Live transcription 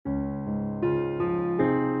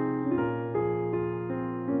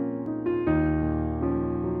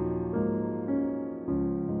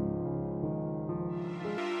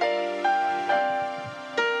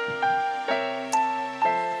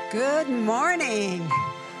morning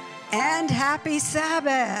and happy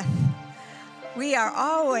Sabbath. We are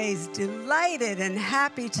always delighted and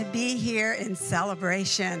happy to be here in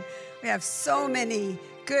celebration. We have so many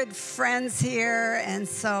good friends here, and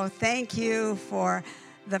so thank you for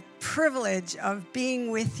the privilege of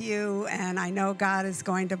being with you, and I know God is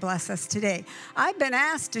going to bless us today. I've been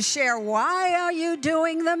asked to share, why are you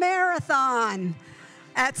doing the marathon?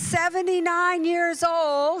 At 79 years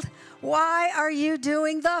old, why are you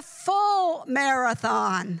doing the full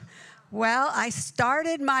marathon? Well, I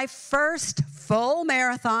started my first full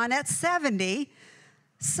marathon at 70,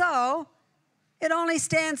 so it only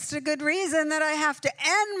stands to good reason that I have to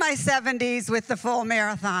end my 70s with the full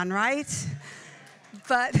marathon, right?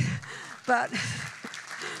 But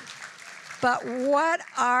what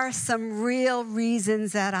are some real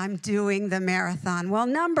reasons that I'm doing the marathon? Well,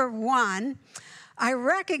 number one, I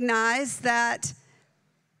recognize that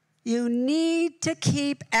you need to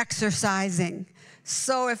keep exercising.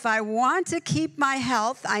 So if I want to keep my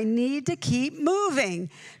health, I need to keep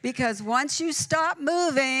moving, because once you stop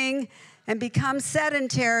moving and become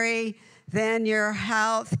sedentary, then your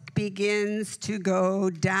health begins to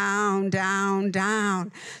go down, down,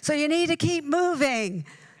 down. So you need to keep moving.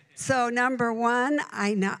 So number one,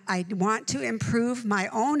 I want to improve my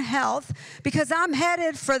own health because I'm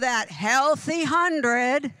headed for that healthy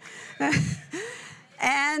 100.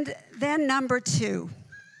 And then number two,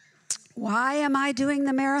 why am I doing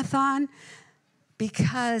the marathon?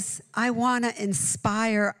 Because I want to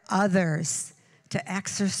inspire others to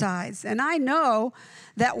exercise. And I know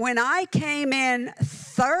that when I came in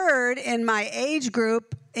third in my age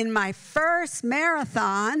group in my first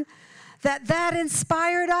marathon, that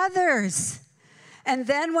inspired others. And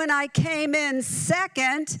then when I came in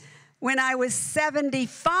second, when I was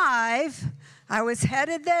 75, I was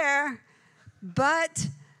headed there. But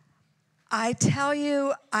I tell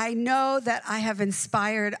you, I know that I have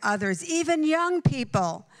inspired others, even young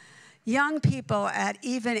people at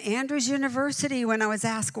even Andrews University. When I was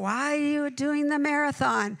asked, why are you doing the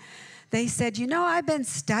marathon? They said, I've been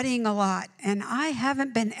studying a lot, and I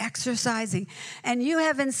haven't been exercising, and you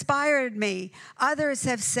have inspired me. Others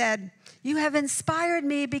have said, you have inspired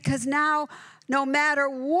me because now, no matter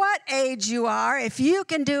what age you are, if you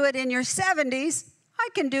can do it in your 70s, I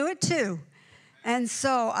can do it too. And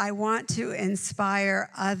so I want to inspire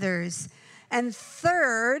others. And the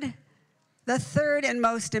third and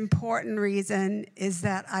most important reason is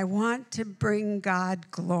that I want to bring God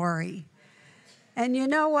glory. And you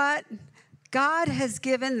know what? God has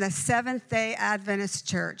given the Seventh-day Adventist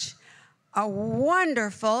Church a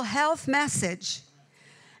wonderful health message.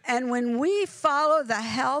 And when we follow the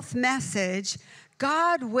health message,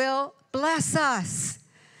 God will bless us.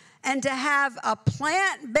 And to have a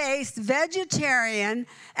plant-based vegetarian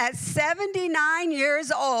at 79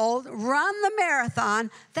 years old run the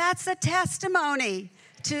marathon, that's a testimony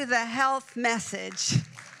to the health message.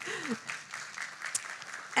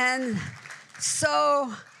 And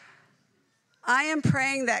so I am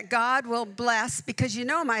praying that God will bless, because you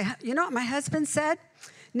know what my husband said?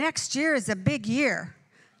 Next year is a big year.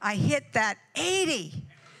 I hit that 80.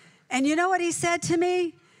 And you know what he said to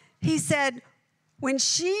me? He said, when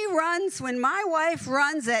my wife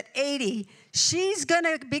runs at 80, she's going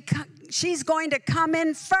to come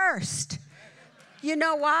in first. You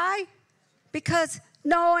know why? Because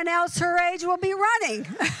no one else her age will be running.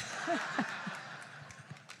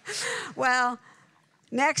 Well,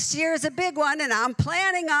 next year is a big one, and I'm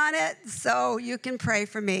planning on it, so you can pray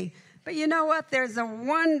for me. But you know what? There's a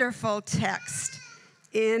wonderful text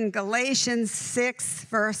in Galatians 6,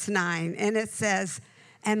 verse 9, and it says,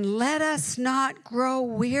 and let us not grow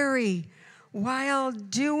weary while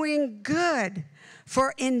doing good,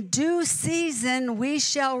 for in due season we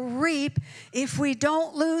shall reap if we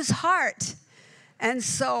don't lose heart. And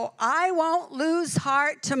so I won't lose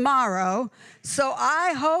heart tomorrow, so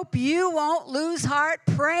I hope you won't lose heart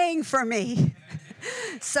praying for me.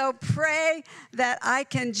 So pray that I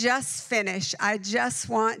can just finish. I just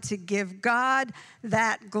want to give God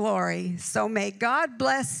that glory. So may God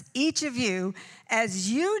bless each of you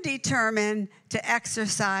as you determine to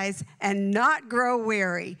exercise and not grow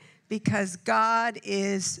weary, because God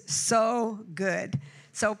is so good.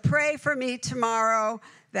 So pray for me tomorrow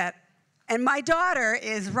and my daughter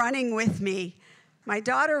is running with me. My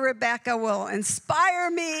daughter Rebecca will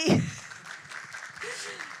inspire me.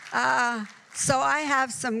 So I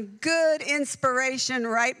have some good inspiration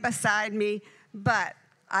right beside me, but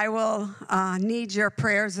I will need your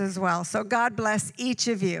prayers as well. So God bless each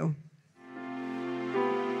of you.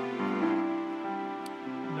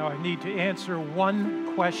 Now I need to answer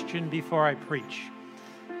one question before I preach.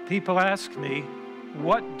 People ask me,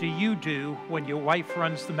 what do you do when your wife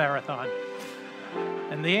runs the marathon?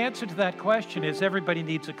 And the answer to that question is everybody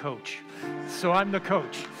needs a coach. So I'm the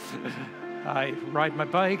coach. I ride my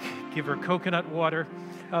bike, give her coconut water.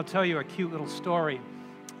 I'll tell you a cute little story.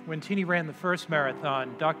 When Teeny ran the first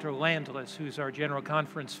marathon, Dr. Landless, who's our general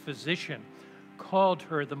conference physician, called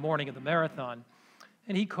her the morning of the marathon,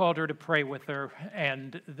 and he called her to pray with her,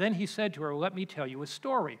 and then he said to her, let me tell you a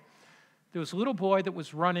story. There was a little boy that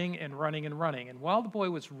was running and running and running, and while the boy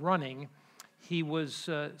was running, he was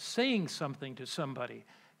saying something to somebody,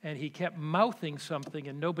 and he kept mouthing something,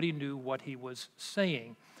 and nobody knew what he was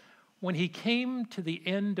saying. When he came to the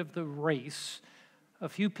end of the race, a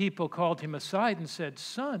few people called him aside and said,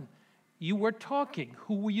 son, you were talking.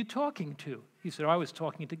 Who were you talking to? He said, I was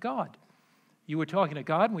talking to God. You were talking to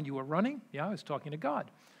God when you were running? Yeah, I was talking to God.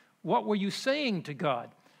 What were you saying to God?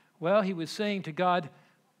 Well, he was saying to God,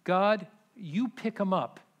 God, you pick them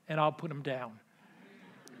up and I'll put them down.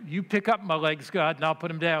 You pick up my legs, God, and I'll put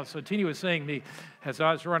them down. So Teeny was saying to me, as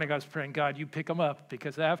I was running, I was praying, God, you pick them up,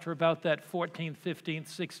 because after about that 14th, 15th,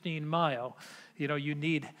 16th mile, you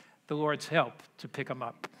need the Lord's help to pick them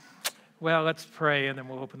up. Well, let's pray, and then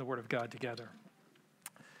we'll open the Word of God together.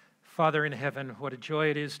 Father in heaven, what a joy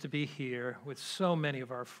it is to be here with so many of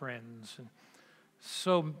our friends, and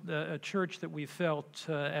a church that we felt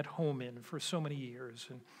at home in for so many years.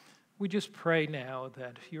 And we just pray now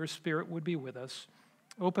that your Spirit would be with us.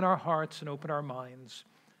 Open our hearts and open our minds.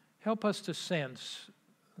 Help us to sense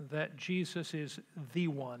that Jesus is the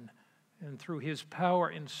one, and through his power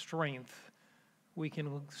and strength, we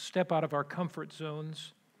can step out of our comfort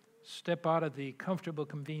zones, step out of the comfortable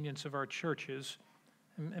convenience of our churches,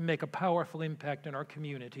 and make a powerful impact in our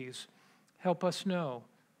communities. Help us know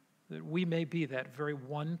that we may be that very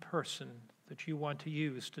one person that you want to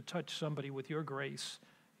use to touch somebody with your grace.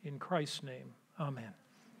 In Christ's name, amen.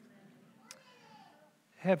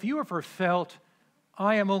 Have you ever felt,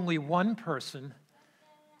 I am only one person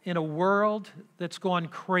in a world that's gone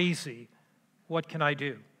crazy? What can I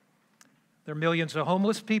do? There are millions of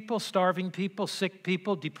homeless people, starving people, sick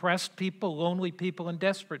people, depressed people, lonely people, and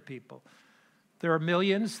desperate people. There are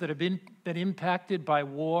millions that have been impacted by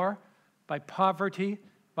war, by poverty,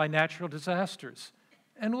 by natural disasters.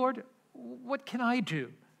 And Lord, what can I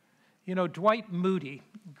do? Dwight Moody,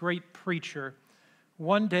 great preacher,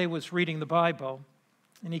 one day was reading the Bible,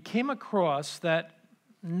 and he came across that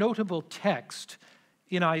notable text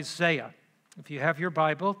in Isaiah. If you have your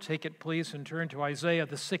Bible, take it please and turn to Isaiah,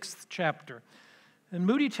 the 6th chapter. And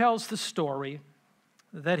Moody tells the story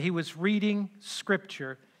that he was reading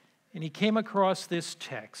Scripture and he came across this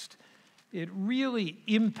text. It really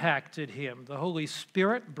impacted him. The Holy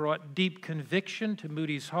Spirit brought deep conviction to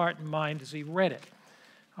Moody's heart and mind as he read it.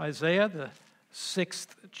 Isaiah, the 6th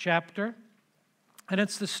chapter. And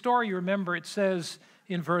it's the story, you remember, it says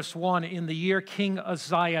in verse 1, in the year King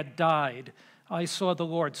Uzziah died, I saw the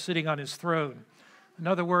Lord sitting on his throne. In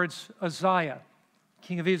other words, Uzziah,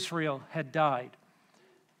 king of Israel, had died.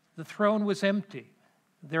 The throne was empty.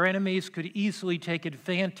 Their enemies could easily take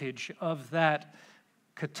advantage of that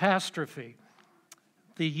catastrophe.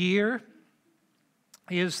 The year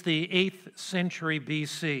is the 8th century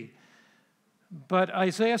BC. But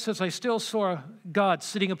Isaiah says, I still saw God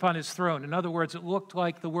sitting upon his throne. In other words, it looked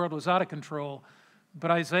like the world was out of control. But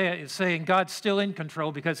Isaiah is saying God's still in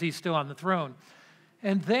control because he's still on the throne.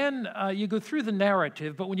 And then you go through the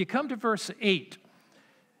narrative, but when you come to verse 8,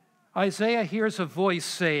 Isaiah hears a voice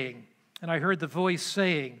saying, and I heard the voice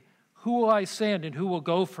saying, who will I send and who will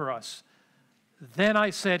go for us? Then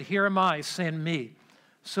I said, here am I, send me.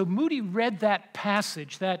 So Moody read that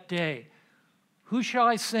passage that day. Who shall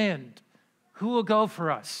I send? Who will go for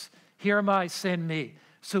us? Here am I, send me.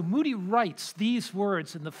 So Moody writes these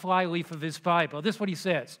words in the flyleaf of his Bible. This is what he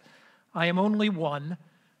says. I am only one,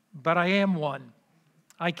 but I am one.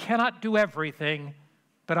 I cannot do everything,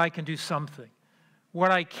 but I can do something.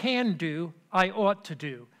 What I can do, I ought to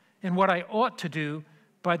do. And what I ought to do,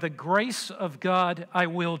 by the grace of God, I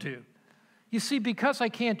will do. You see, because I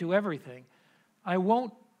can't do everything, I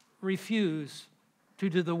won't refuse to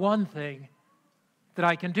do the one thing that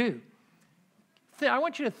I can do. I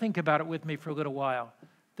want you to think about it with me for a little while.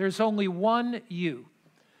 There's only one you.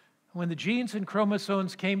 When the genes and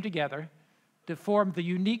chromosomes came together to form the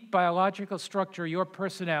unique biological structure of your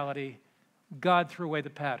personality, God threw away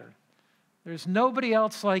the pattern. There's nobody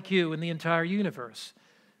else like you in the entire universe.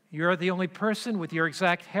 You're the only person with your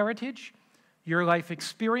exact heritage. Your life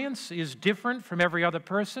experience is different from every other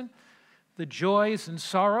person. The joys and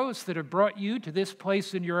sorrows that have brought you to this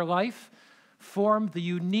place in your life form the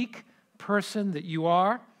unique person that you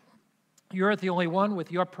are. You're the only one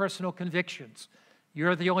with your personal convictions.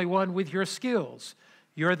 You're the only one with your skills.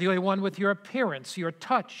 You're the only one with your appearance, your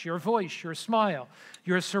touch, your voice, your smile,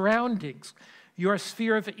 your surroundings, your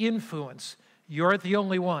sphere of influence. You're the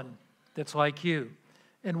only one that's like you.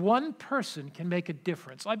 And one person can make a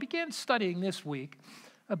difference. I began studying this week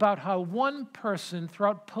about how one person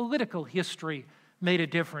throughout political history made a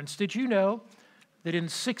difference. Did you know that in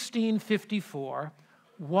 1654,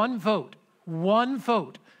 one vote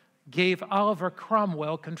gave Oliver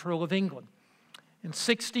Cromwell control of England? In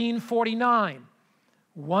 1649,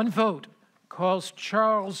 one vote caused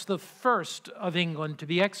Charles I of England to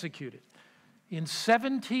be executed. In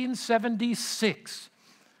 1776,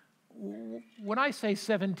 when I say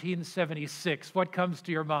 1776, what comes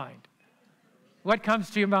to your mind? What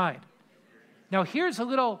comes to your mind? Now, here's a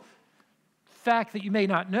little fact that you may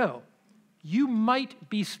not know. You might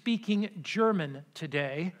be speaking German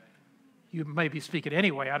today. You might be speaking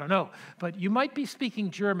anyway, I don't know. But you might be speaking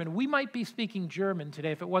German. We might be speaking German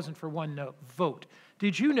today if it wasn't for one vote.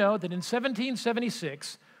 Did you know that in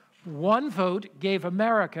 1776, one vote gave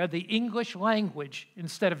America the English language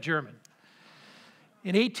instead of German?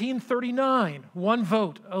 In 1839, one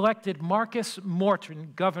vote elected Marcus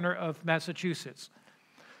Morton governor of Massachusetts.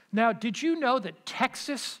 Now, did you know that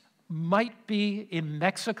Texas might be in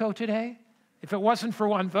Mexico today if it wasn't for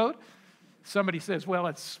one vote? Somebody says, well,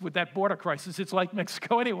 it's with that border crisis, it's like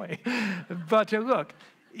Mexico anyway. But look,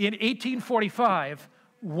 in 1845,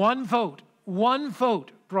 one vote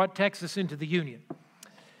brought Texas into the Union.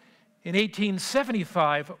 In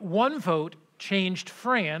 1875, one vote changed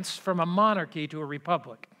France from a monarchy to a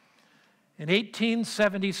republic. In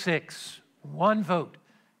 1876, one vote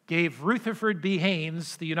gave Rutherford B.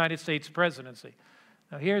 Haynes the United States presidency.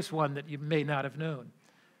 Now here's one that you may not have known.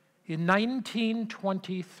 In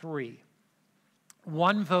 1923,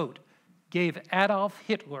 one vote gave Adolf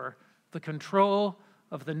Hitler the control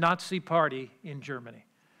of the Nazi Party in Germany.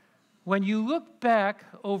 When you look back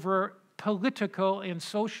over political and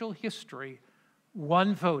social history,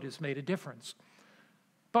 one vote has made a difference.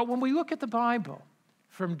 But when we look at the Bible,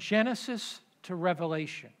 from Genesis to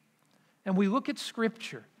Revelation, and we look at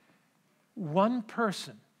Scripture, one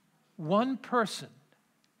person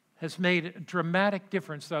has made a dramatic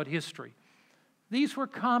difference throughout history. These were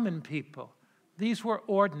common people. These were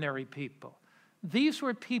ordinary people. These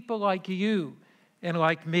were people like you and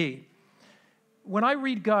like me. When I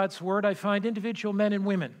read God's Word, I find individual men and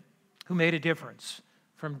women who made a difference.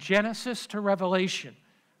 From Genesis to Revelation,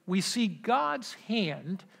 we see God's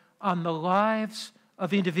hand on the lives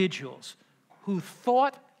of individuals who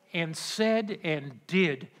thought and said and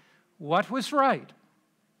did what was right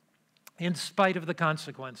in spite of the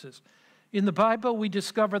consequences. In the Bible, we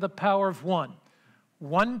discover the power of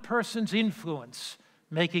one person's influence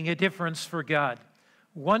making a difference for God,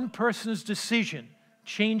 one person's decision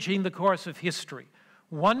changing the course of history,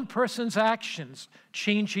 one person's actions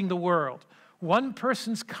changing the world, one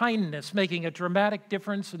person's kindness making a dramatic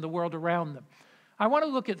difference in the world around them. I want to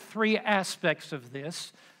look at three aspects of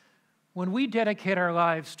this. When we dedicate our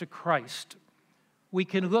lives to Christ, we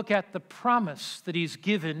can look at the promise that He's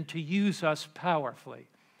given to use us powerfully.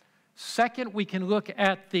 Second, we can look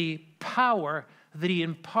at the power that He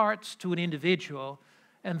imparts to an individual.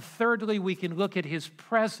 And thirdly, we can look at His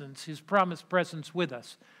presence, His promised presence with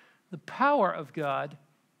us. The power of God,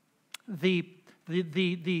 the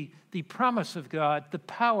promise of God, the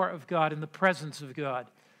power of God, and the presence of God.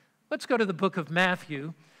 Let's go to the book of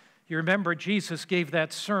Matthew. You remember Jesus gave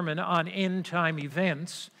that sermon on end-time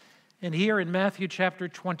events. And here in Matthew chapter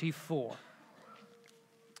 24,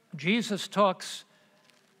 Jesus talks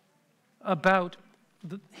about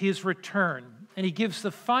His return. And He gives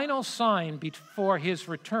the final sign before His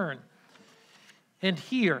return. And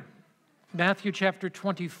here, Matthew chapter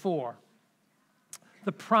 24,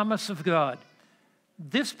 the promise of God.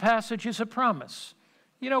 This passage is a promise.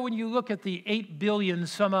 You know, when you look at the 8 billion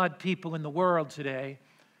some odd people in the world today,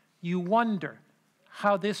 you wonder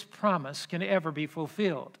how this promise can ever be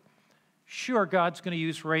fulfilled. Sure, God's going to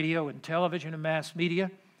use radio and television and mass media,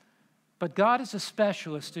 but God is a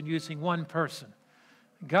specialist in using one person.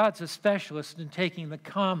 God's a specialist in taking the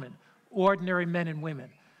common, ordinary men and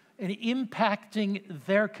women and impacting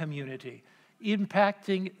their community,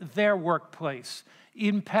 impacting their workplace,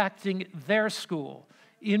 impacting their school,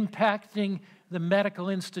 impacting the medical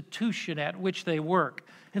institution at which they work.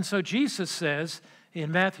 And so Jesus says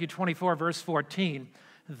in Matthew 24, verse 14,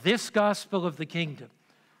 this gospel of the kingdom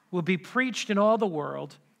will be preached in all the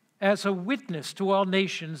world as a witness to all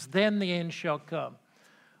nations, then the end shall come.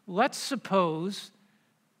 Let's suppose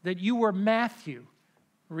that you were Matthew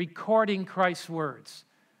recording Christ's words.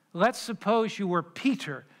 Let's suppose you were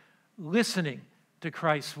Peter listening to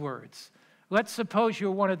Christ's words. Let's suppose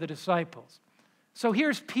you're one of the disciples. So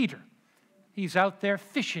here's Peter. He's out there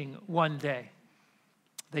fishing one day.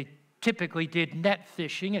 They typically did net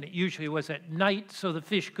fishing, and it usually was at night, so the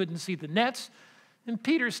fish couldn't see the nets. And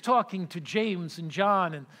Peter's talking to James and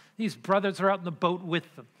John, and these brothers are out in the boat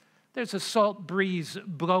with them. There's a salt breeze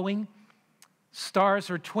blowing. Stars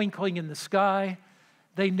are twinkling in the sky.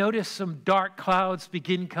 They notice some dark clouds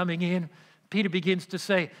begin coming in. Peter begins to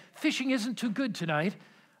say, fishing isn't too good tonight.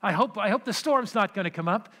 I hope the storm's not going to come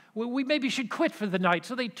up. We maybe should quit for the night.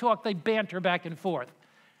 So they talk, they banter back and forth.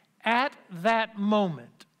 At that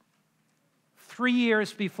moment, 3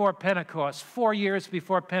 years before Pentecost, 4 years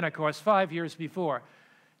before Pentecost, 5 years before,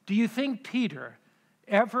 do you think Peter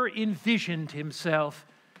ever envisioned himself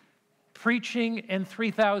preaching and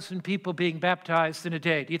 3,000 people being baptized in a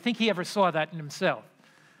day? Do you think he ever saw that in himself?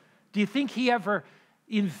 Do you think he ever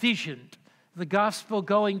envisioned the gospel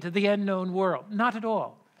going to the unknown world? Not at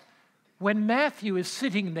all. When Matthew is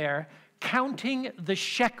sitting there counting the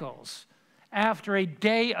shekels after a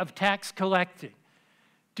day of tax collecting,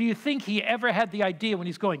 do you think he ever had the idea when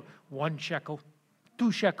he's going, 1 shekel,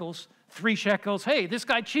 2 shekels, 3 shekels, hey, this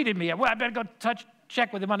guy cheated me, well, I better go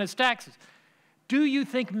check with him on his taxes? Do you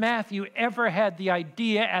think Matthew ever had the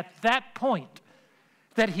idea at that point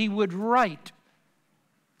that he would write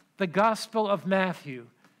the Gospel of Matthew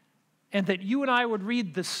and that you and I would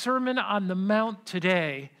read the Sermon on the Mount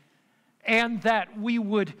today and that we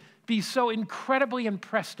would be so incredibly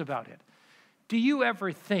impressed about it? Do you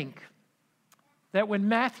ever think that when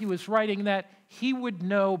Matthew was writing that, he would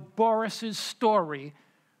know Boris's story,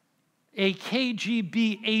 a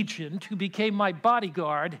KGB agent who became my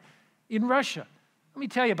bodyguard in Russia? Let me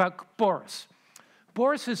tell you about Boris.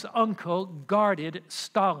 Boris's uncle guarded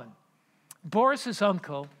Stalin. Boris's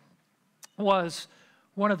uncle was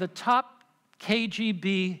one of the top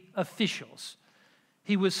KGB officials.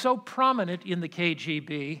 He was so prominent in the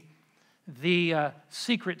KGB, the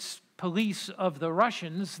secret police of the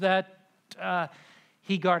Russians, that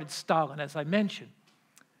he guarded Stalin, as I mentioned.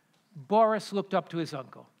 Boris looked up to his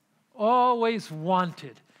uncle, always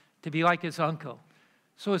wanted to be like his uncle.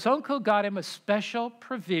 So his uncle got him a special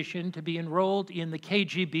provision to be enrolled in the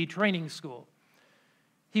KGB training school.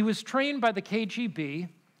 He was trained by the KGB.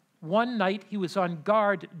 One night he was on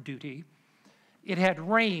guard duty. It had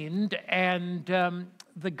rained, and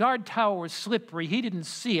the guard tower was slippery. He didn't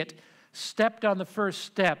see it, stepped on the first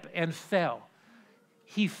step, and fell.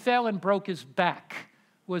 He fell and broke his back,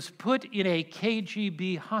 was put in a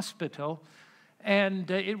KGB hospital, and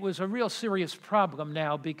it was a real serious problem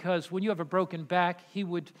now because when you have a broken back, it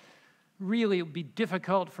would be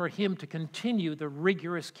difficult for him to continue the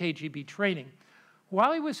rigorous KGB training.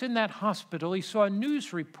 While he was in that hospital, he saw a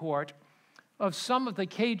news report of some of the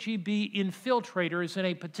KGB infiltrators in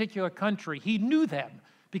a particular country. He knew them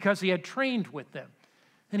because he had trained with them.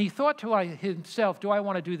 And he thought to himself, do I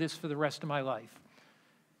want to do this for the rest of my life?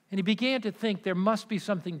 And he began to think there must be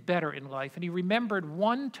something better in life. And he remembered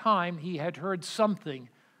one time he had heard something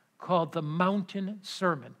called the Mountain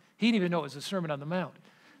Sermon. He didn't even know it was a Sermon on the Mount,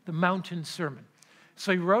 the Mountain Sermon.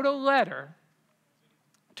 So he wrote a letter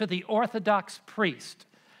to the Orthodox priest.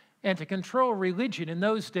 And to control religion, in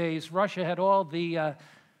those days, Russia had all the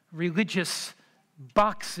religious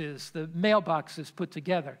boxes, the mailboxes put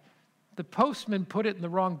together. The postman put it in the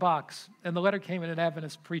wrong box, and the letter came in an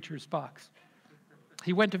Adventist preacher's box.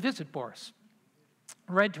 He went to visit Boris,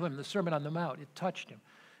 read to him the Sermon on the Mount. It touched him.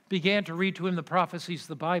 Began to read to him the prophecies of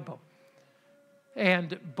the Bible.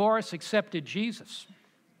 And Boris accepted Jesus.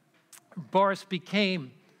 Boris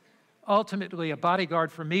became ultimately a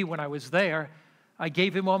bodyguard for me when I was there. I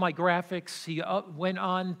gave him all my graphics. He went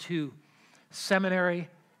on to seminary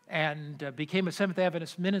and became a Seventh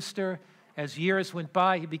Adventist minister. As years went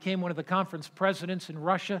by, he became one of the conference presidents in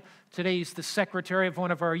Russia. Today, he's the secretary of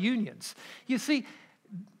one of our unions. You see,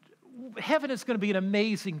 heaven is going to be an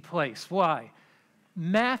amazing place. Why?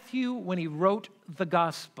 Matthew, when he wrote the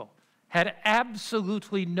gospel, had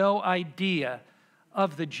absolutely no idea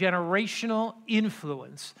of the generational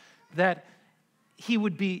influence that he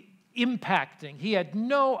would be impacting. He had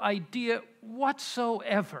no idea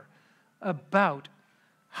whatsoever about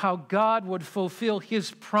how God would fulfill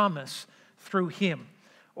his promise through him.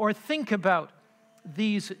 Or think about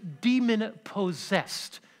these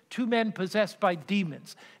demon-possessed, 2 men possessed by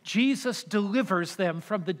demons. Jesus delivers them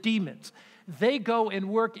from the demons. They go and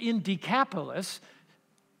work in Decapolis,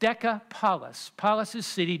 Decapolis. Polis is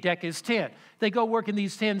city, Deca is 10. They go work in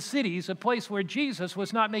these 10 cities, a place where Jesus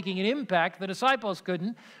was not making an impact. The disciples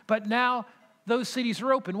couldn't, but now those cities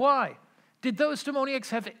are open. Why? Did those demoniacs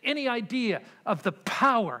have any idea of the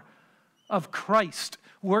power of Christ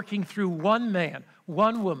working through one man,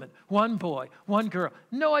 one woman, one boy, one girl.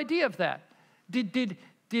 No idea of that. Did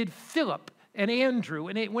Philip and Andrew,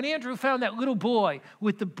 and when Andrew found that little boy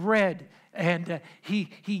with the bread, and he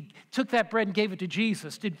took that bread and gave it to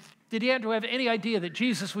Jesus, did Andrew have any idea that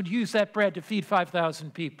Jesus would use that bread to feed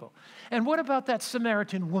 5,000 people? And what about that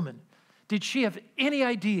Samaritan woman? Did she have any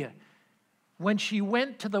idea when she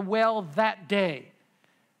went to the well that day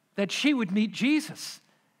that she would meet Jesus?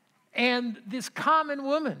 And this common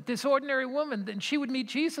woman, this ordinary woman, then she would meet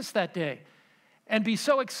Jesus that day and be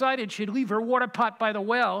so excited she'd leave her water pot by the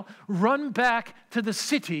well, run back to the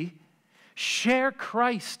city, share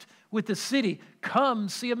Christ with the city. Come,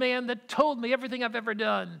 see a man that told me everything I've ever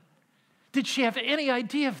done. Did she have any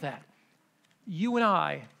idea of that? You and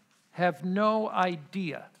I have no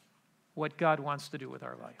idea what God wants to do with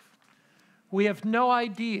our life. We have no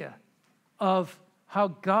idea of how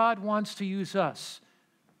God wants to use us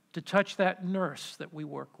to touch that nurse that we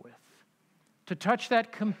work with, to touch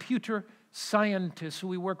that computer scientist who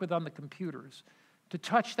we work with on the computers, to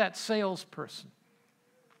touch that salesperson,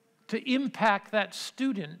 to impact that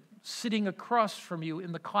student sitting across from you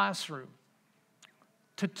in the classroom,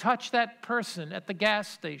 to touch that person at the gas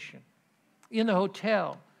station, in the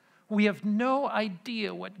hotel. We have no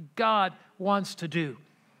idea what God wants to do.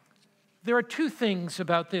 There are two things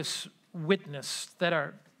about this witness that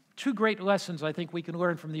are two great lessons I think we can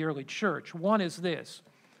learn from the early church. One is this: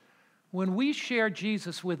 when we share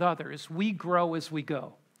Jesus with others, we grow as we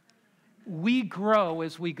go. We grow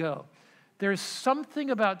as we go. There's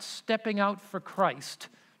something about stepping out for Christ.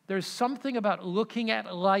 There's something about looking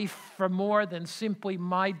at life for more than simply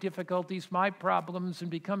my difficulties, my problems,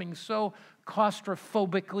 and becoming so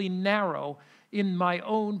claustrophobically narrow in my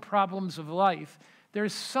own problems of life.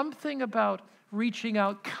 There's something about reaching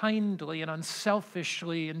out kindly and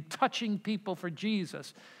unselfishly and touching people for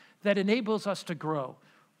Jesus that enables us to grow.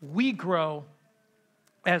 We grow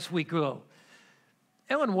as we go.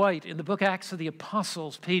 Ellen White, in the book Acts of the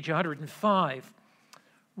Apostles, page 105,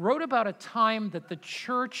 wrote about a time that the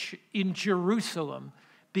church in Jerusalem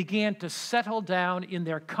began to settle down in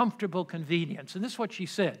their comfortable convenience. And this is what she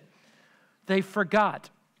said: they forgot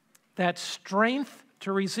that strength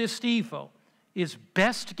to resist evil is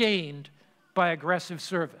best gained by aggressive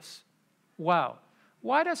service. Wow.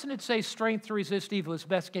 Why doesn't it say strength to resist evil is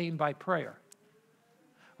best gained by prayer?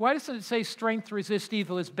 Why doesn't it say strength to resist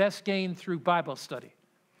evil is best gained through Bible study?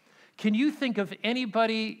 Can you think of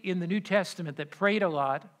anybody in the New Testament that prayed a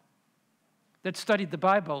lot, that studied the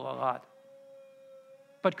Bible a lot,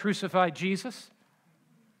 but crucified Jesus?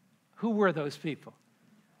 Who were those people?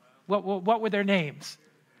 What were their names?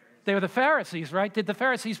 They were the Pharisees, right? Did the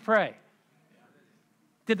Pharisees pray?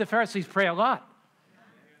 Did the Pharisees pray a lot?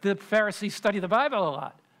 Did the Pharisees study the Bible a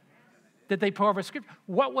lot? Did they pore over Scripture?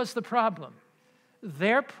 What was the problem?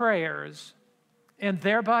 Their prayers and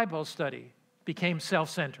their Bible study became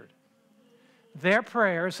self-centered. Their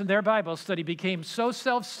prayers and their Bible study became so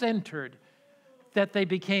self-centered that they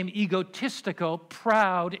became egotistical,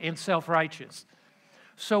 proud, and self-righteous.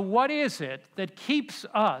 So what is it that keeps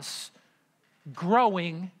us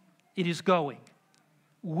growing? It is going.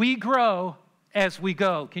 We grow as we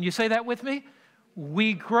go. Can you say that with me?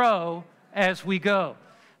 We grow as we go.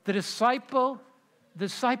 The disciples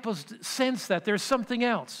sense that there's something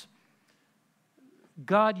else.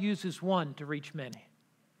 God uses one to reach many.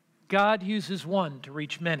 God uses one to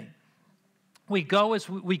reach many. We grow as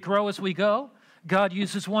we go. God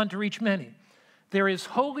uses one to reach many. There is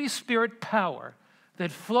Holy Spirit power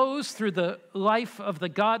that flows through the life of the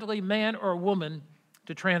godly man or woman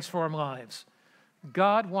to transform lives.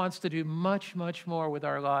 God wants to do much, much more with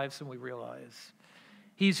our lives than we realize.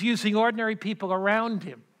 He's using ordinary people around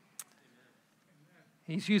him.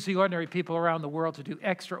 He's using ordinary people around the world to do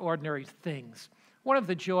extraordinary things. One of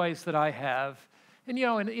the joys that I have, and you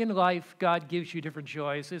know, in life, God gives you different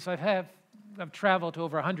joys, is I've traveled to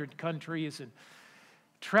over 100 countries and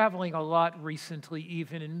traveling a lot recently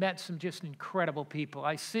even, and met some just incredible people.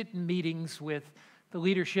 I sit in meetings with the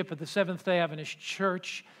leadership of the Seventh-day Adventist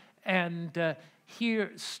Church and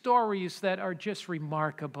hear stories that are just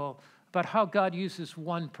remarkable about how God uses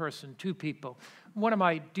one person, two people. One of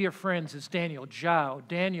my dear friends is Daniel Zhao.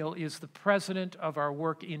 Daniel is the president of our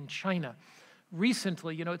work in China.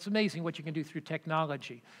 Recently, you know, it's amazing what you can do through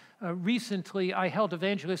technology. Recently, I held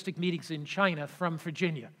evangelistic meetings in China from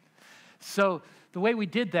Virginia. So the way we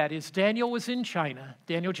did that is Daniel was in China,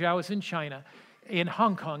 Daniel Zhao was in China, in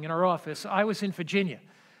Hong Kong in our office. I was in Virginia.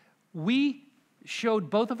 We showed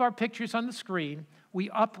both of our pictures on the screen. We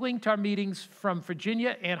uplinked our meetings from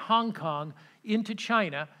Virginia and Hong Kong into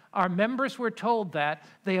China. Our members were told that.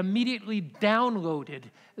 They immediately downloaded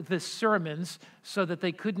the sermons so that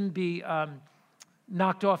they couldn't be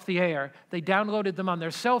knocked off the air. They downloaded them on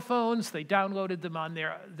their cell phones. They downloaded them on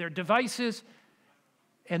their devices.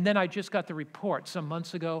 And then I just got the report some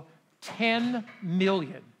months ago, 10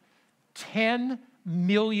 million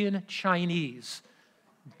Chinese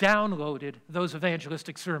downloaded those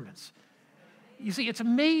evangelistic sermons. You see, it's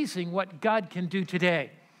amazing what God can do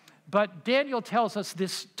today. But Daniel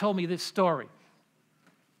told me this story.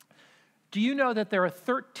 Do you know that there are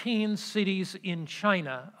 13 cities in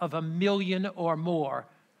China of 1 million or more?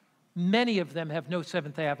 Many of them have no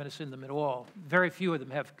Seventh Adventists in them at all. Very few of them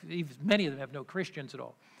have, many of them have no Christians at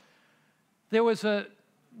all. There was a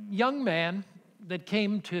young man that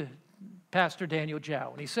came to Pastor Daniel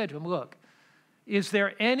Zhao, and he said to him, look, is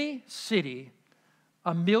there any city,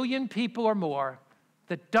 1 million people or more,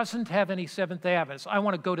 that doesn't have any Seventh-day Adventists? I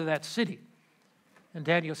want to go to that city. And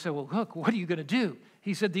Daniel said, well, look, what are you going to do?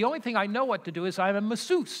 He said, the only thing I know what to do is I'm a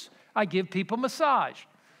masseuse. I give people massage.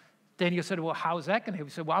 Daniel said, well, how's that going to happen?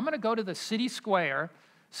 He said, well, I'm going to go to the city square,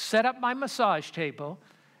 set up my massage table,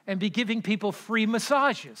 and be giving people free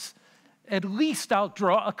massages. At least I'll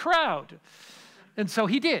draw a crowd. And so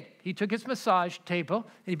he did. He took his massage table,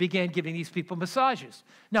 and he began giving these people massages.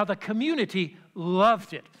 Now, the community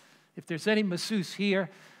loved it. If there's any masseuse here,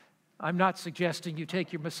 I'm not suggesting you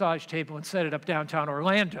take your massage table and set it up downtown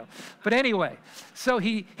Orlando. But anyway, so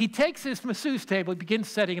he takes his masseuse table, he begins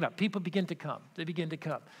setting it up. People begin to come. They begin to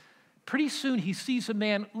come. Pretty soon, he sees a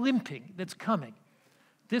man limping that's coming.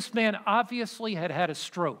 This man obviously had had a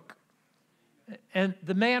stroke. And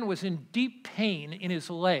the man was in deep pain in his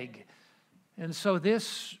leg. And so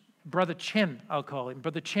this Brother Chen, I'll call him,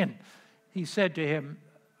 Brother Chen, he said to him,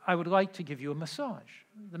 I would like to give you a massage.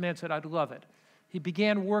 The man said, I'd love it. He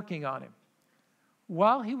began working on him.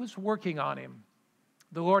 While he was working on him,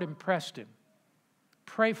 the Lord impressed him.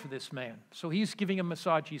 Pray for this man. So he's giving him a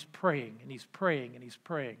massage. He's praying, and he's praying, and he's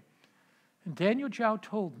praying. And Daniel Zhao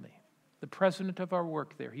told me, the president of our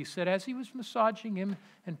work there, he said, as he was massaging him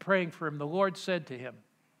and praying for him, the Lord said to him,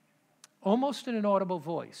 almost in an audible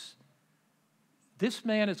voice, this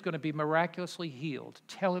man is going to be miraculously healed.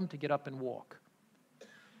 Tell him to get up and walk.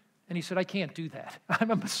 And he said, I can't do that.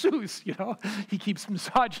 I'm a masseuse, you know. He keeps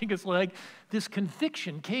massaging his leg. This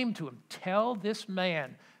conviction came to him. Tell this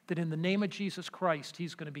man that in the name of Jesus Christ,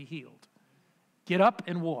 he's going to be healed. Get up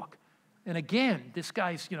and walk. And again, this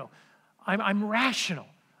guy's, you know, I'm rational.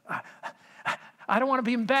 I don't want to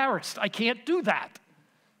be embarrassed. I can't do that.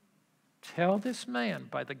 Tell this man,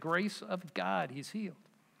 by the grace of God, he's healed.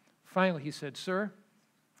 Finally, he said, sir,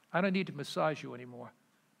 I don't need to massage you anymore.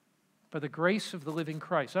 By the grace of the living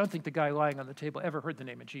Christ, I don't think the guy lying on the table ever heard the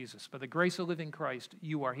name of Jesus. By the grace of the living Christ,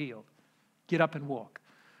 you are healed. Get up and walk.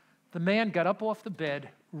 The man got up off the bed,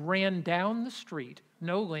 ran down the street,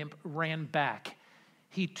 no limp, ran back.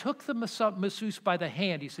 He took the masseuse by the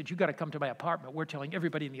hand. He said, you got to come to my apartment. We're telling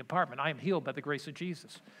everybody in the apartment, I am healed by the grace of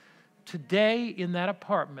Jesus. Today, in that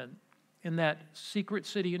apartment, in that secret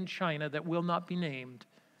city in China that will not be named,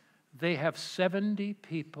 they have 70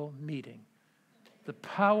 people meeting. The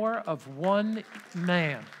power of one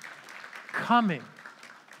man coming,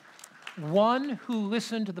 one who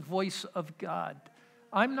listened to the voice of God.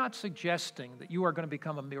 I'm not suggesting that you are going to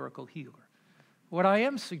become a miracle healer. What I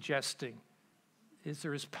am suggesting is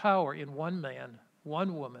there is power in one man,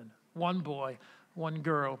 one woman, one boy, one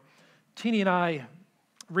girl. Teeny and I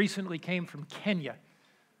recently came from Kenya,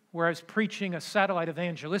 where I was preaching a satellite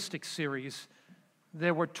evangelistic series.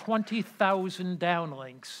 There were 20,000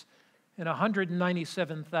 downlinks and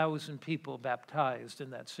 197,000 people baptized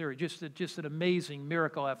in that series. Just an amazing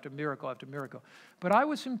miracle after miracle after miracle. But I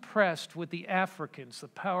was impressed with the Africans, the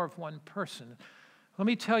power of one person. Let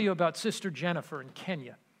me tell you about Sister Jennifer in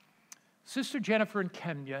Kenya. Sister Jennifer in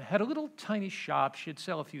Kenya had a little tiny shop. She'd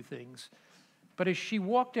sell a few things. But as she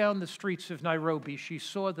walked down the streets of Nairobi, she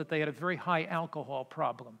saw that they had a very high alcohol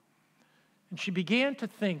problem. And she began to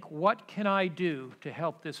think, what can I do to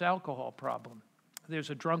help this alcohol problem? There's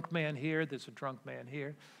a drunk man here, there's a drunk man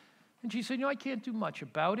here. And she said, I can't do much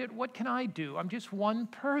about it. What can I do? I'm just one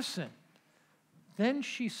person. Then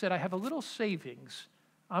she said, I have a little savings.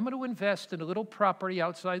 I'm going to invest in a little property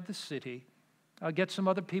outside the city. I'll get some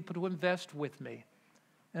other people to invest with me.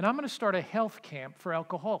 And I'm going to start a health camp for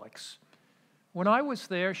alcoholics. When I was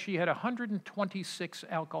there, she had 126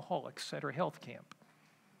 alcoholics at her health camp.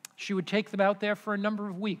 She would take them out there for a number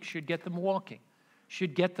of weeks. She'd get them walking.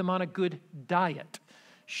 She'd get them on a good diet.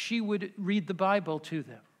 She would read the Bible to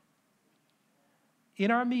them.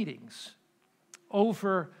 In our meetings,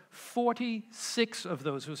 over 46 of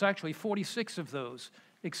those, it was actually 46 of those,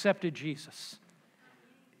 accepted Jesus.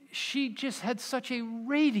 She just had such a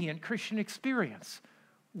radiant Christian experience.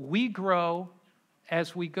 We grow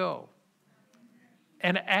as we go.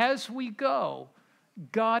 And as we go,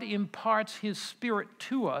 God imparts his Spirit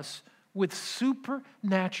to us with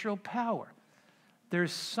supernatural power.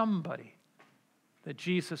 There's somebody that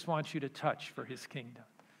Jesus wants you to touch for his kingdom.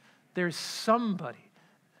 There's somebody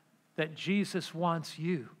that Jesus wants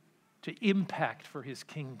you to impact for his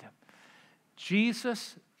kingdom.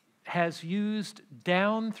 Jesus has used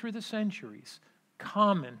down through the centuries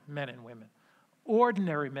common men and women,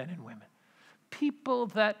 ordinary men and women, people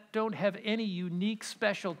that don't have any unique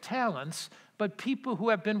special talents, but people who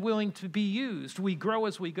have been willing to be used. We grow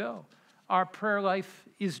as we go. Our prayer life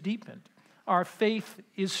is deepened. Our faith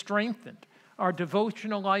is strengthened. Our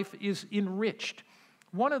devotional life is enriched.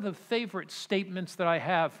 One of the favorite statements that I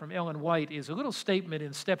have from Ellen White is a little statement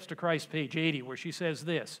in Steps to Christ, page 80, where she says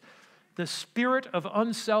this: "The spirit of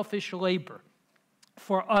unselfish labor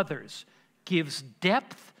for others gives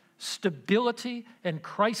depth, stability, and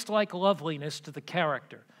Christ-like loveliness to the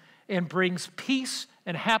character and brings peace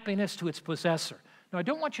and happiness to its possessor." Now, I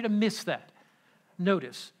don't want you to miss that.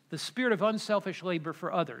 Notice, the spirit of unselfish labor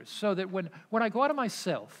for others, so that when I go out of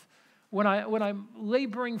myself, when I'm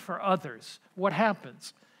laboring for others, what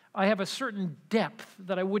happens? I have a certain depth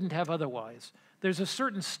that I wouldn't have otherwise. There's a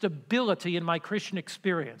certain stability in my Christian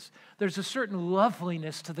experience. There's a certain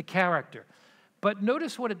loveliness to the character. But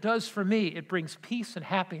notice what it does for me. It brings peace and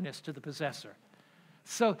happiness to the possessor.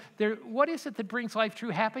 So what is it that brings life true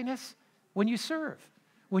happiness? When you serve.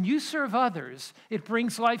 When you serve others, it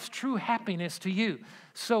brings life's true happiness to you.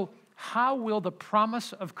 So how will the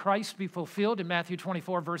promise of Christ be fulfilled in Matthew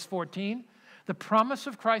 24, verse 14? The promise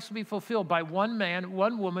of Christ will be fulfilled by one man,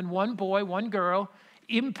 one woman, one boy, one girl,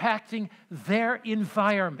 impacting their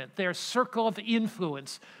environment, their circle of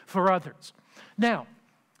influence for others. Now,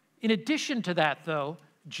 in addition to that, though,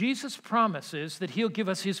 Jesus promises that he'll give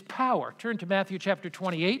us his power. Turn to Matthew chapter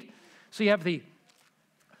 28. So you have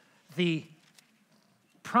the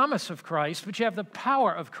promise of Christ, but you have the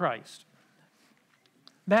power of Christ.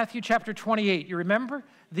 Matthew chapter 28, you remember?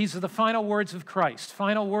 These are the final words of Christ.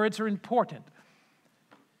 Final words are important.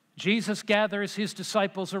 Jesus gathers his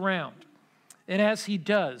disciples around. And as he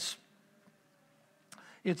does,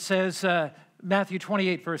 it says, Matthew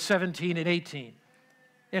 28, verse 17 and 18,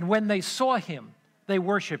 "And when they saw him, they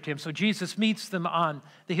worshiped him." So Jesus meets them on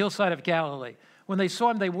the hillside of Galilee. When they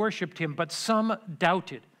saw him, they worshiped him, but some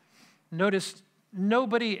doubted. Notice,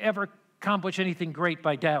 nobody ever accomplished anything great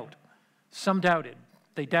by doubt. Some doubted.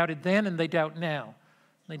 They doubted then and they doubt now.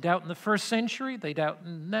 They doubt in the first century, they doubt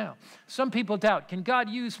now. Some people doubt, can God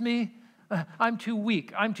use me? I'm too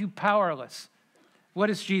weak, I'm too powerless. What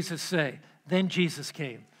does Jesus say? Then Jesus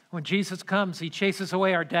came. When Jesus comes, he chases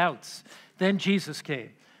away our doubts. Then Jesus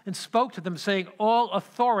came and spoke to them, saying, "All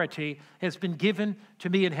authority has been given to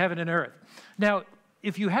me in heaven and earth." Now,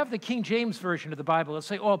 if you have the King James Version of the Bible, it'll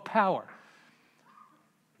say all power.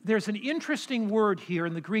 There's an interesting word here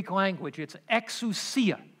in the Greek language. It's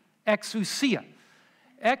exousia. Exousia.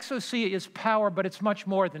 Exousia is power, but it's much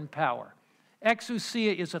more than power.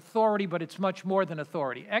 Exousia is authority, but it's much more than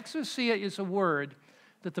authority. Exousia is a word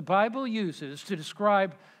that the Bible uses to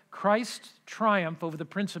describe Christ's triumph over the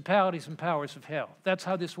principalities and powers of hell. That's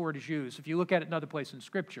how this word is used, if you look at it in other places in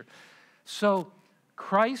Scripture. So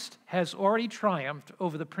Christ has already triumphed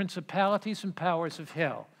over the principalities and powers of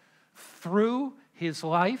hell through his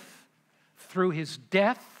life, through his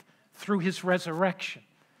death, through his resurrection.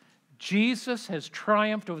 Jesus has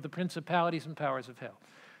triumphed over the principalities and powers of hell.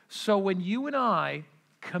 So when you and I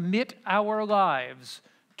commit our lives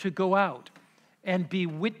to go out and be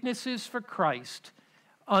witnesses for Christ,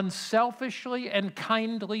 unselfishly and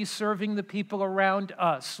kindly serving the people around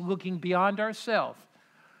us, looking beyond ourselves,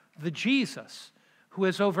 the Jesus who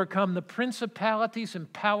has overcome the principalities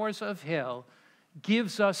and powers of hell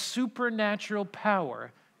gives us supernatural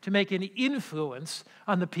power to make an influence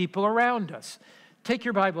on the people around us. Take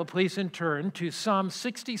your Bible, please, and turn to Psalm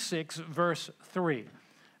 66, verse 3.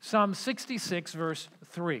 Psalm 66, verse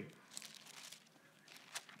 3.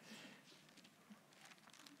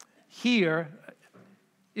 Here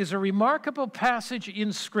is a remarkable passage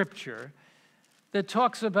in Scripture that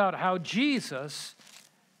talks about how Jesus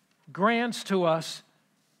grants to us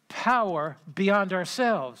power beyond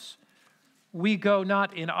ourselves. We go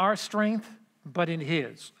not in our strength, but in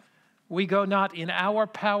his. We go not in our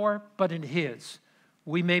power, but in his.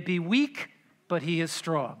 We may be weak, but he is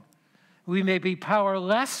strong. We may be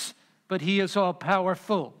powerless, but he is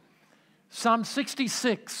all-powerful. Psalm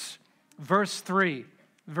 66, verse 3,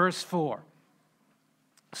 verse 4.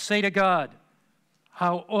 Say to God,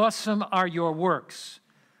 how awesome are your works.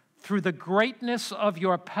 Through the greatness of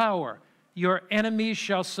your power, your enemies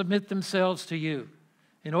shall submit themselves to you,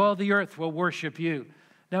 and all the earth will worship you.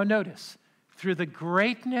 Now notice, through the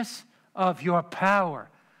greatness of your power,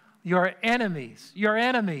 your enemies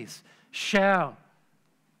shall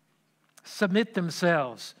submit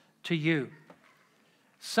themselves to you.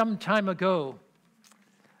 Some time ago,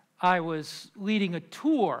 I was leading a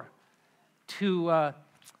tour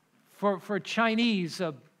for Chinese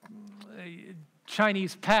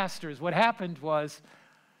pastors. What happened was,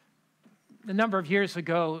 a number of years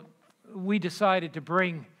ago, we decided to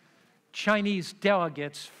bring Chinese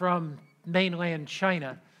delegates from mainland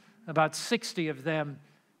China, about 60 of them,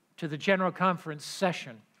 to the General Conference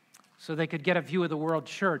session so they could get a view of the world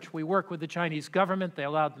church. We worked with the Chinese government. They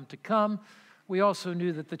allowed them to come. We also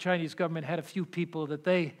knew that the Chinese government had a few people that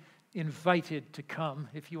they invited to come,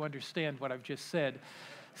 if you understand what I've just said.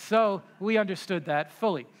 So we understood that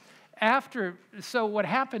fully. So what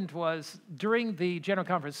happened was, during the General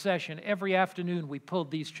Conference session, every afternoon we pulled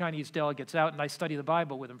these Chinese delegates out, and I studied the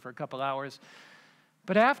Bible with them for a couple hours.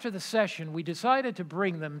 But after the session, we decided to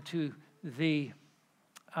bring them to the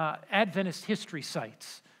Adventist history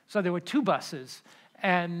sites. So there were 2 buses,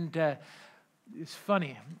 and it's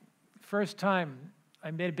funny. First time I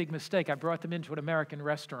made a big mistake. I brought them into an American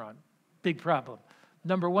restaurant. Big problem.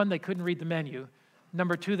 Number 1, they couldn't read the menu.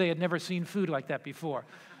 Number 2, they had never seen food like that before.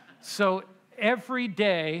 So every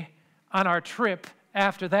day on our trip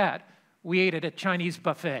after that, we ate at a Chinese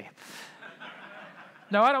buffet.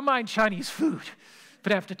 Now, I don't mind Chinese food,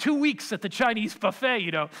 but after 2 weeks at the Chinese buffet,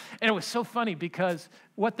 and it was so funny because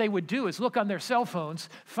what they would do is look on their cell phones,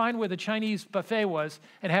 find where the Chinese buffet was,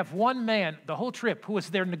 and have one man the whole trip who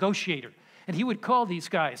was their negotiator. And he would call these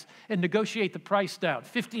guys and negotiate the price down.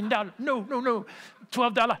 $15, no.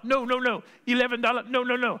 $12, no. $11,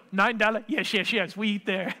 no. $9, yes, we eat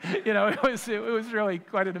there. It was really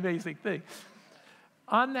quite an amazing thing.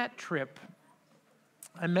 On that trip,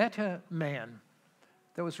 I met a man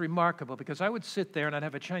that was remarkable because I would sit there and I'd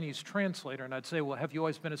have a Chinese translator and I'd say, well, have you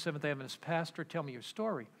always been a Seventh-day Adventist pastor? Tell me your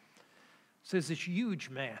story. So there's this huge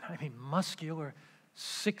man, muscular,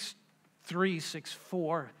 6'3",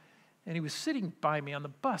 6'4", and he was sitting by me on the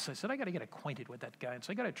bus. I said, I got to get acquainted with that guy. And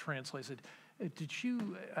so I got to translate. I said,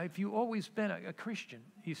 have you always been a Christian?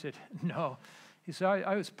 He said, no. He said,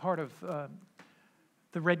 I was part of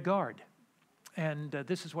the Red Guard, and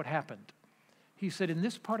this is what happened. He said, in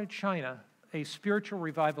this part of China, a spiritual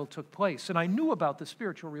revival took place, and I knew about the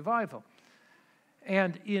spiritual revival.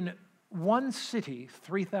 And in one city,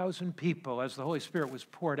 3,000 people, as the Holy Spirit was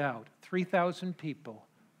poured out, 3,000 people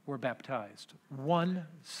were baptized. One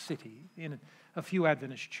city in a few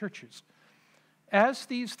Adventist churches. As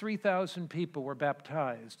these 3,000 people were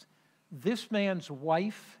baptized, this man's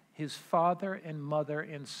wife, his father and mother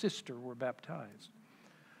and sister were baptized.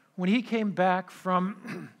 When he came back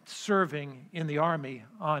from serving in the army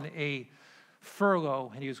on a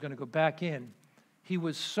furlough and he was going to go back in, he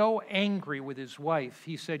was so angry with his wife,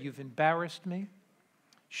 he said, "You've embarrassed me.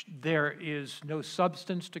 There is no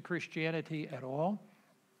substance to Christianity at all.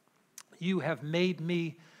 You have made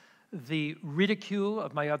me the ridicule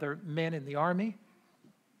of my other men in the army.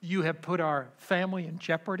 You have put our family in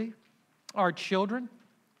jeopardy. Our children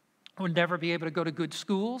will never be able to go to good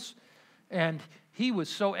schools." And he was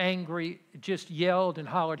so angry, just yelled and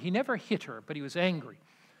hollered. He never hit her, but he was angry.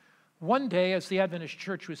 One day, as the Adventist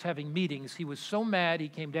church was having meetings, he was so mad he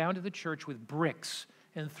came down to the church with bricks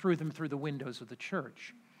and threw them through the windows of the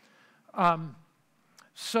church.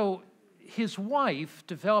 So his wife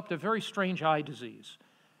developed a very strange eye disease,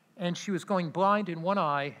 and she was going blind in one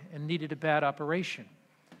eye and needed a bad operation.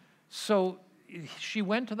 So she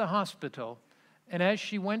went to the hospital, and as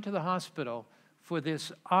she went to the hospital for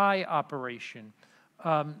this eye operation,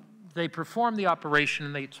 they performed the operation,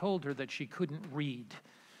 and they told her that she couldn't read.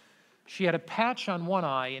 She had a patch on one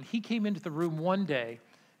eye, and he came into the room one day,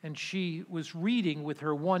 and she was reading with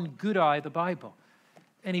her one good eye the Bible.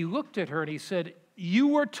 And he looked at her, and he said, "You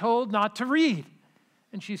were told not to read."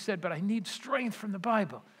 And she said, "But I need strength from the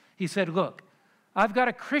Bible." He said, "Look, I've got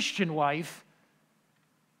a Christian wife.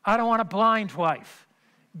 I don't want a blind wife.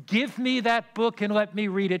 Give me that book and let me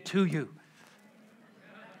read it to you."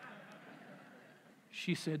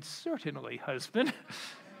 She said, "Certainly, husband."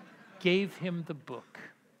 Gave him the book.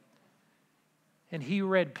 And he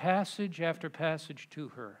read passage after passage to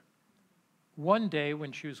her. One day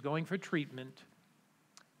when she was going for treatment,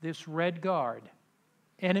 this Red Guard,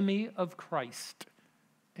 enemy of Christ,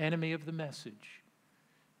 enemy of the message,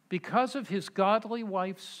 because of his godly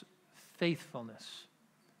wife's faithfulness,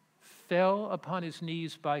 fell upon his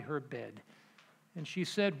knees by her bed And she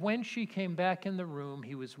said when she came back in the room,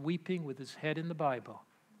 he was weeping with his head in the Bible,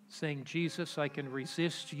 saying, Jesus, I can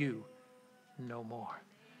resist you no more.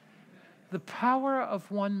 The power of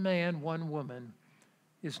one man, one woman,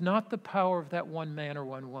 is not the power of that one man or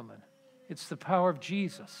one woman. It's the power of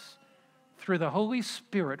Jesus through the Holy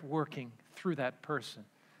Spirit working through that person.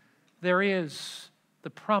 There is the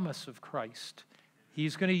promise of Christ.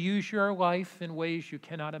 He's going to use your life in ways you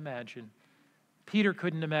cannot imagine. Peter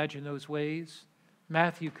couldn't imagine those ways.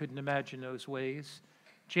 Matthew couldn't imagine those ways.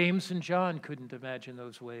 James and John couldn't imagine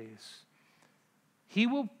those ways. He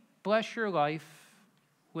will bless your life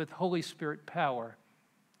with Holy Spirit power,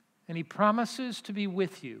 and he promises to be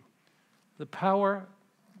with you. The power,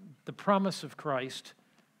 the promise of Christ,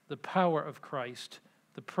 the power of Christ,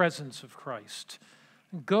 the presence of Christ.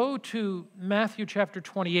 Go to Matthew chapter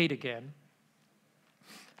 28 again.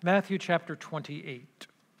 Matthew chapter 28.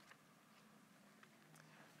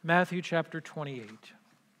 Matthew chapter 28.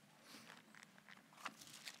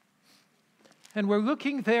 And we're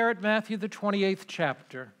looking there at Matthew, the 28th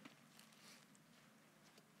chapter,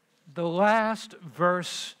 the last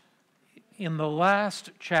verse in the last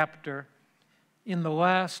chapter, in the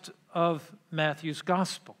last of Matthew's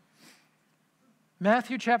gospel.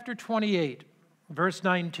 Matthew chapter 28, verse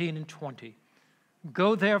 19 and 20.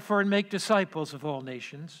 Go therefore and make disciples of all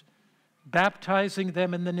nations, baptizing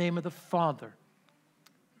them in the name of the Father,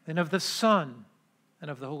 and of the Son, and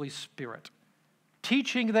of the Holy Spirit,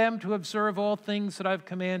 teaching them to observe all things that I've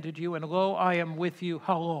commanded you, and lo, I am with you.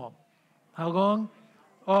 How long? How long?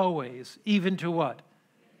 Always, even to what?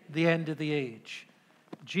 The end of the age.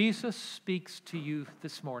 Jesus speaks to you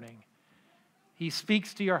this morning. He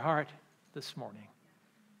speaks to your heart this morning.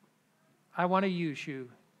 I want to use you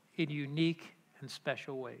in unique and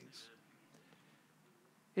special ways.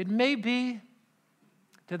 It may be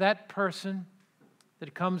to that person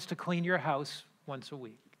that comes to clean your house once a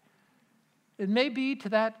week. It may be to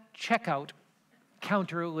that checkout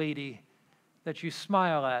counter lady that you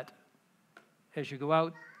smile at as you go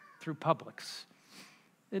out through Publix.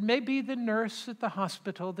 It may be the nurse at the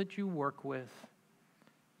hospital that you work with.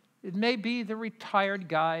 It may be the retired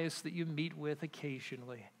guys that you meet with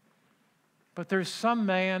occasionally. But there's some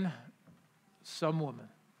man, some woman,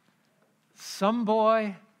 some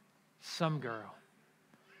boy, some girl.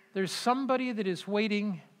 There's somebody that is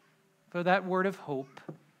waiting for that word of hope,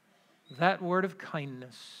 that word of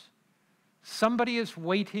kindness. Somebody is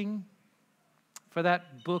waiting for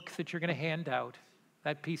that book that you're going to hand out,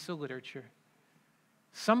 that piece of literature.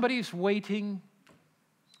 Somebody's waiting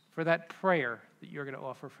for that prayer that you're going to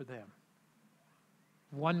offer for them.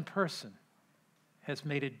 One person has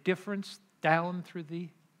made a difference down through the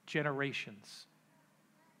generations.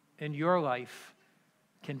 And your life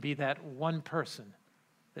can be that one person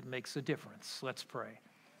that makes a difference. Let's pray.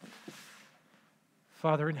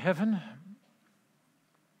 Father in heaven,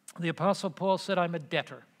 the Apostle Paul said, I'm a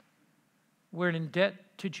debtor. We're in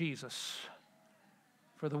debt to Jesus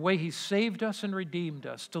for the way he saved us and redeemed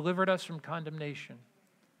us, delivered us from condemnation.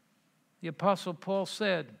 The Apostle Paul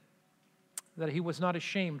said that he was not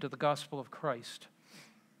ashamed of the gospel of Christ.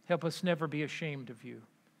 Help us never be ashamed of you.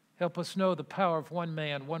 Help us know the power of one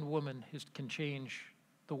man, one woman can change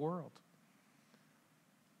the world.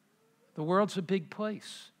 The world's a big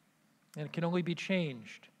place, and it can only be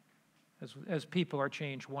changed as people are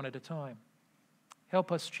changed one at a time.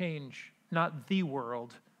 Help us change not the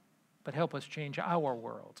world, but help us change our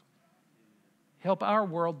world. Help our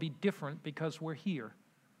world be different because we're here.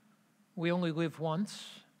 We only live once.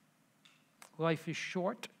 Life is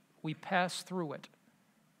short. We pass through it.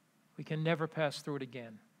 We can never pass through it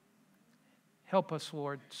again. Help us,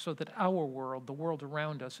 Lord, so that our world, the world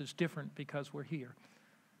around us, is different because we're here.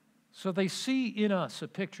 So they see in us a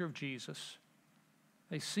picture of Jesus.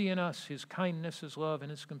 They see in us his kindness, his love, and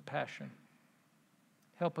his compassion.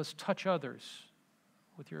 Help us touch others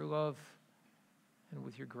with your love and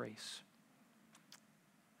with your grace.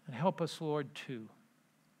 And help us, Lord, to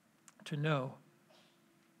know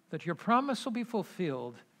that your promise will be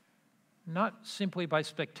fulfilled not simply by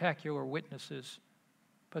spectacular witnesses,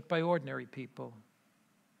 but by ordinary people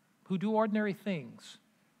who do ordinary things,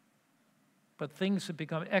 but things that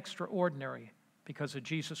become extraordinary because of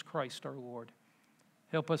Jesus Christ our Lord.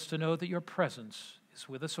 Help us to know that your presence is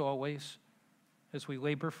with us always as we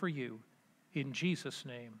labor for you. In Jesus'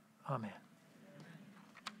 name, amen.